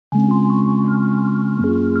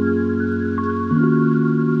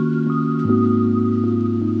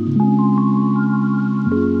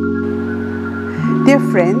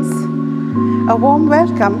friends, a warm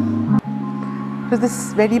welcome to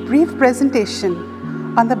this very brief presentation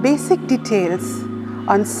on the basic details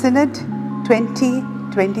on Synod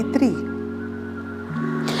 2023.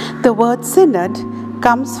 The word Synod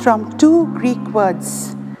comes from two Greek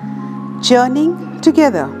words, journeying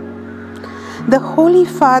together. The Holy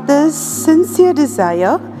Father's sincere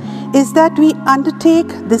desire is that we undertake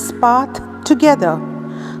this path together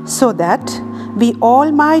so that we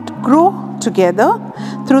all might grow together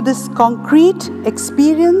through this concrete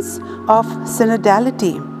experience of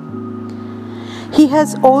synodality. He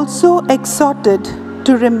has also exhorted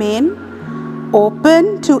to remain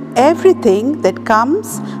open to everything that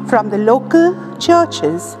comes from the local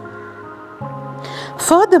churches.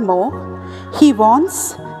 Furthermore, he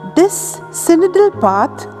wants this synodal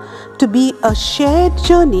path to be a shared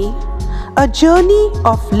journey, a journey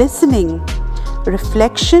of listening,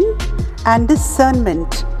 reflection, and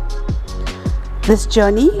discernment. This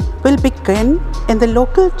journey will begin in the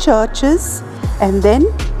local churches and then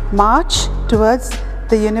march towards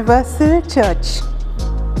the universal church.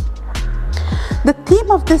 The theme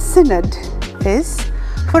of this synod is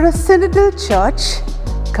for a synodal church,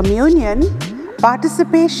 communion,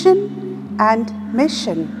 participation, and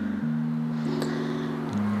mission.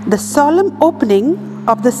 The solemn opening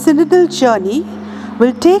of the synodal journey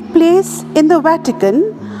will take place in the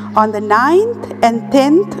Vatican on the 9th and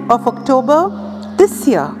 10th of October this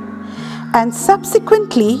year, and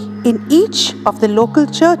subsequently in each of the local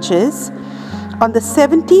churches on the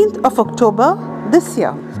 17th of October this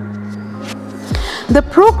year. The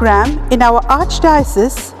program in our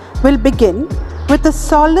Archdiocese will begin with a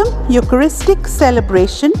solemn Eucharistic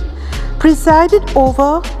celebration presided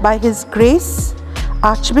over by His Grace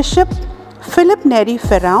Archbishop Philip Neri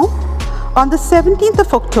Ferrand on the 17th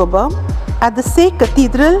of October at the Say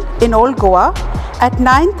Cathedral in Old Goa at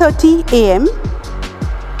 9:30 a.m.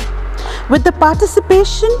 with the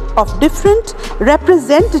participation of different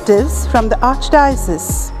representatives from the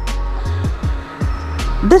Archdiocese.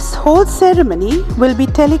 This whole ceremony will be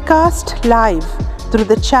telecast live through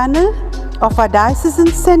the channel of our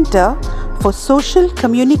Diocesan Center for Social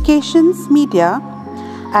Communications Media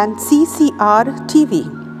and CCR TV.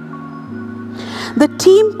 The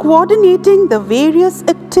team coordinating the various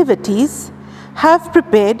activities have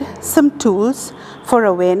prepared some tools for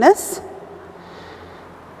awareness,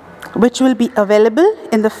 which will be available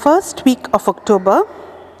in the first week of October,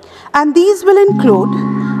 and these will include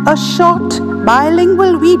a short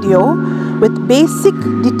bilingual video with basic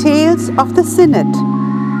details of the Synod,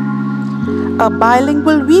 a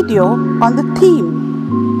bilingual video on the theme,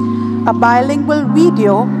 a bilingual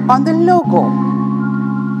video on the logo,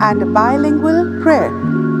 and a bilingual prayer.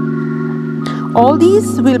 All these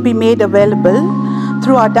will be made available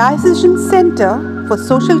through our Diocesan Center for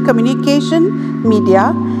Social Communication, Media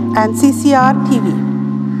and CCR TV.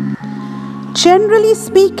 Generally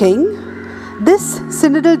speaking, this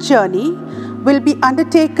synodal journey will be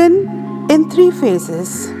undertaken in 3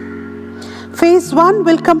 phases. Phase 1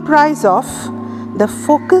 will comprise of the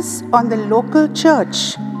focus on the local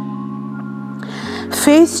church.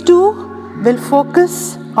 Phase 2 will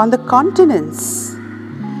focus on the continents.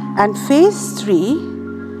 And Phase 3,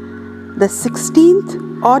 the 16th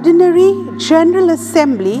Ordinary General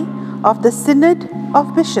Assembly of the Synod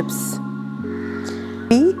of Bishops.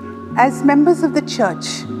 We, as members of the Church,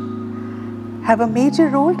 have a major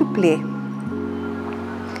role to play.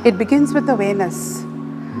 It begins with awareness.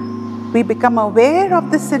 We become aware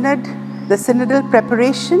of the Synod, the synodal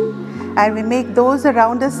preparation, and we make those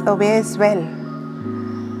around us aware as well.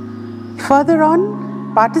 Further on,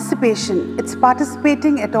 participation. It's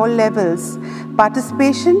participating at all levels.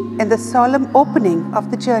 Participation in the solemn opening of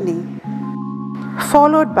the journey.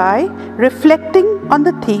 Followed by reflecting on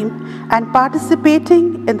the theme and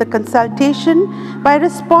participating in the consultation by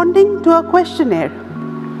responding to a questionnaire.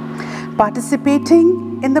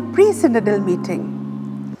 Participating in the pre-synodal meeting.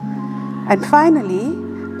 And finally,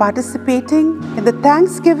 participating in the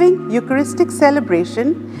Thanksgiving Eucharistic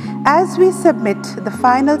celebration as we submit the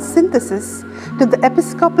final synthesis to the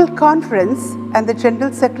Episcopal Conference and the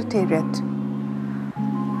General Secretariat.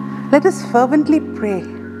 Let us fervently pray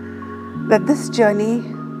that this journey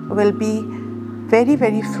will be very,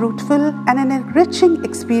 very fruitful and an enriching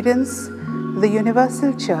experience for the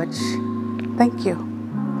Universal Church. Thank you.